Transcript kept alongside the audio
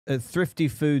At Thrifty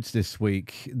Foods this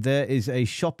week, there is a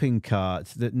shopping cart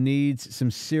that needs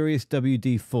some serious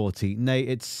WD-40. Nay,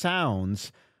 it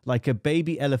sounds like a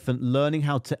baby elephant learning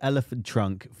how to elephant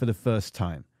trunk for the first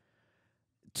time.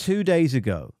 2 days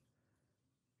ago,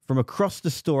 from across the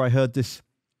store, I heard this.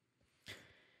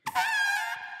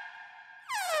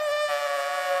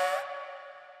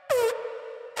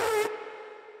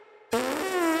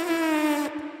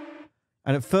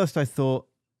 And at first I thought,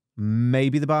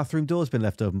 maybe the bathroom door's been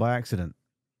left open by accident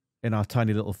in our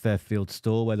tiny little Fairfield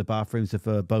store where the bathrooms are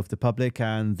for both the public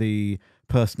and the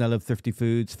personnel of Thrifty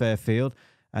Foods Fairfield.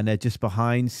 And they're just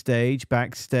behind stage,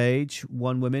 backstage,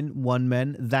 one women, one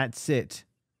men. That's it.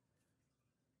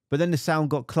 But then the sound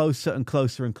got closer and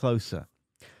closer and closer.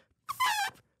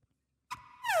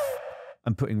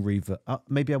 I'm putting reverb.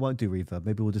 Maybe I won't do reverb.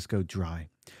 Maybe we'll just go dry.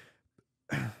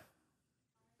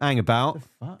 Hang about. What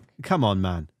the fuck? Come on,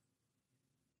 man.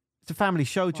 It's a family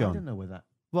show, John. I don't know where that...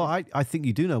 Well, I think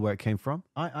you do know where it came from.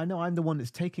 I know I'm the one that's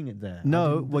taking it there.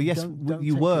 No, well, yes,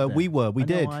 you were. We were. We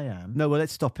did. I am. No, well,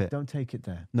 let's stop it. Don't take it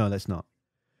there. No, let's not.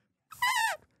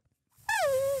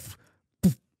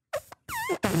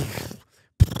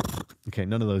 Okay,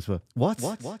 none of those were. What?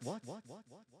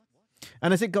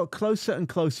 And as it got closer and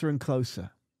closer and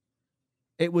closer,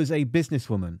 it was a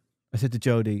businesswoman. I said to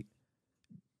Jody,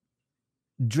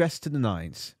 dressed to the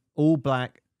nines, all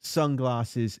black,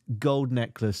 sunglasses, gold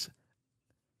necklace.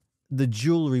 The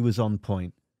jewelry was on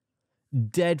point.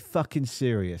 Dead fucking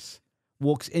serious.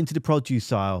 Walks into the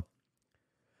produce aisle.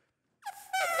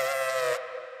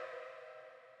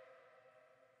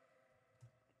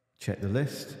 Check the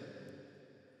list.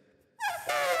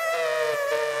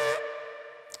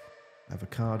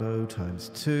 Avocado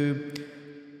 ×2.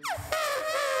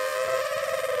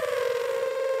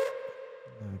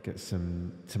 Get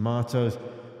some tomatoes.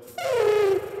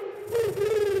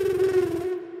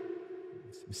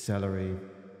 Some celery.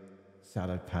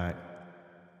 Salad pack.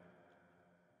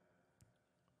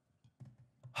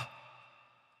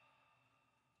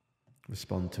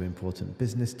 Respond to important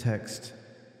business text.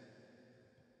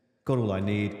 Got all I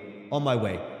need. On my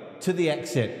way to the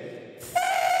exit.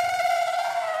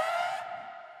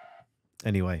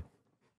 Anyway,